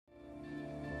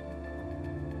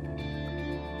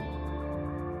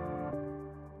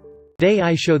Today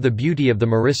I show the beauty of the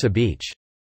Mirissa beach.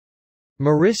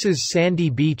 Marissa's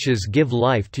sandy beaches give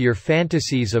life to your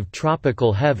fantasies of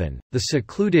tropical heaven. The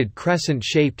secluded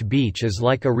crescent-shaped beach is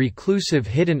like a reclusive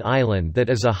hidden island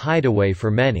that is a hideaway for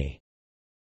many.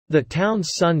 The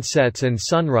town's sunsets and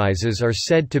sunrises are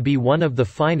said to be one of the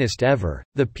finest ever.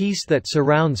 The peace that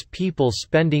surrounds people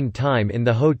spending time in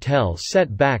the hotel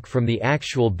set back from the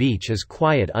actual beach is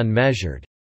quiet, unmeasured.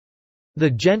 The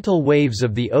gentle waves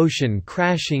of the ocean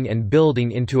crashing and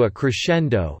building into a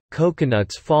crescendo,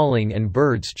 coconuts falling and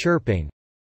birds chirping.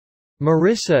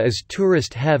 Mirissa is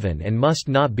tourist heaven and must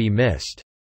not be missed.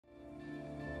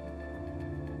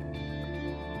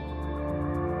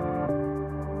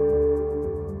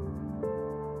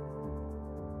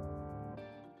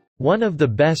 One of the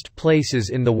best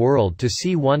places in the world to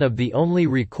see one of the only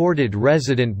recorded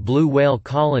resident blue whale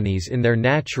colonies in their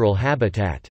natural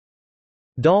habitat.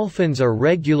 Dolphins are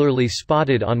regularly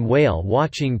spotted on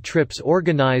whale-watching trips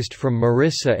organized from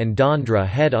Mirissa and Dandra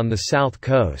Head on the south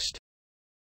coast.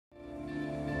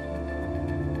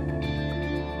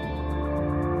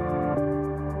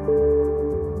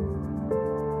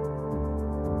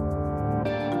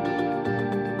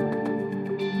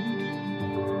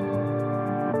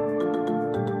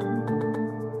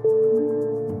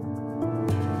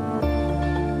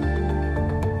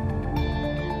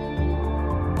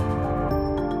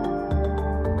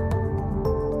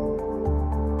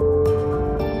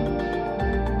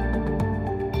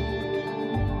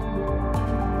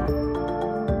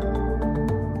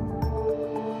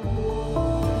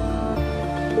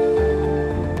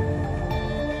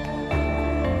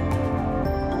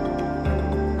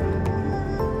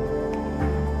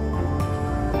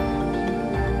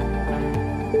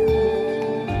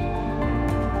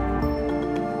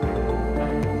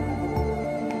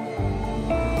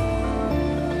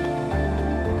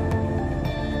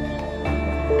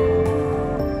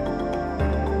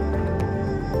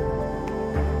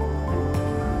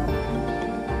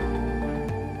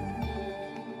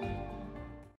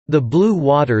 The blue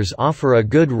waters offer a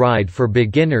good ride for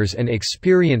beginners and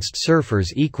experienced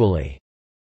surfers equally.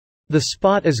 The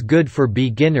spot is good for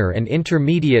beginner and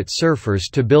intermediate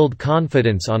surfers to build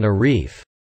confidence on a reef.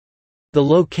 The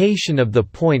location of the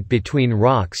point between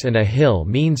rocks and a hill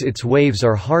means its waves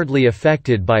are hardly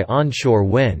affected by onshore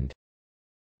wind.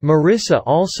 Mirissa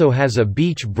also has a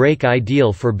beach break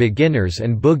ideal for beginners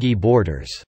and boogie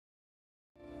boarders.